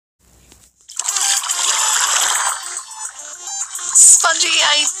Spongy,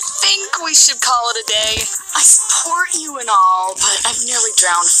 I think we should call it a day. I support you and all, but I've nearly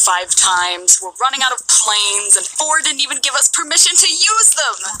drowned 5 times. We're running out of planes, and 4 didn't even give us permission to use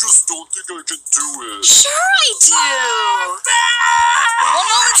them. I just don't think I can do it. Sure I do. One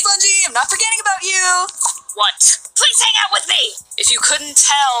moment, Spongy. I'm not forgetting about you. What? Please hang out with me! If you couldn't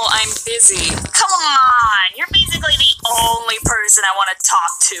tell, I'm busy. Come on! You're basically the only person I want to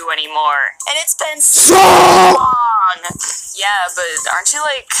talk to anymore. And it's been so long! Yeah, but aren't you,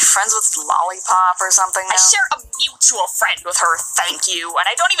 like, friends with Lollipop or something now? I share a mutual friend with her, thank you, and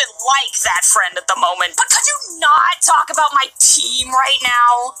I don't even like that friend at the moment. But could you not talk about my team right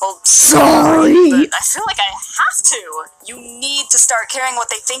now? Well, Sorry! but I feel like I have to. You need to start caring what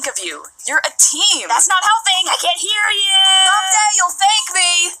they think of you. You're a team. That's not helping! I can't hear you! Someday you'll thank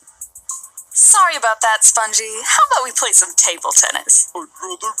me! Sorry about that, Spongy. How about we play some table tennis? I'd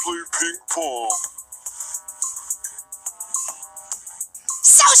rather play ping pong.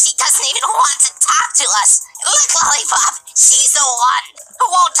 So she doesn't even want to talk to us! Look, Lollipop! She's the one who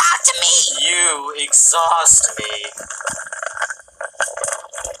won't talk to me! You exhaust me.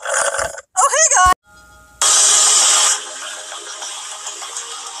 Oh, hey, guys!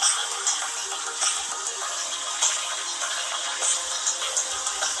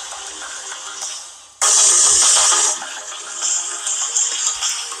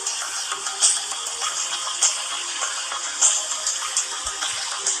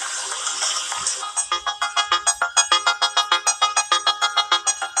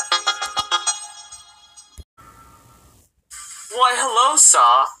 Why, hello,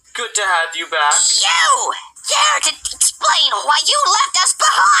 Saw. Good to have you back. You! Care to explain why you left us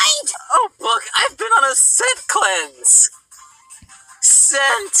behind? Oh, look, I've been on a scent cleanse.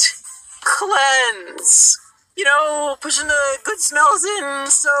 Scent cleanse. You know, pushing the good smells in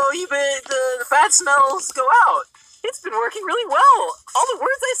so the bad smells go out. It's been working really well. All the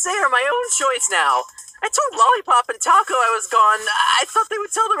words I say are my own choice now. I told Lollipop and Taco I was gone. I thought they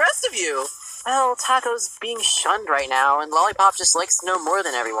would tell the rest of you. Well, Taco's being shunned right now, and Lollipop just likes to know more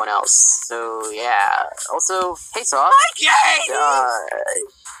than everyone else. So, yeah. Also, hey, Saw.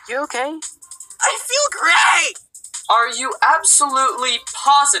 You okay? I feel great! Are you absolutely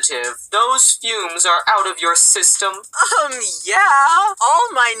positive those fumes are out of your system? Yeah.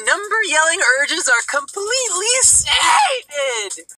 All my number-yelling urges are completely sated.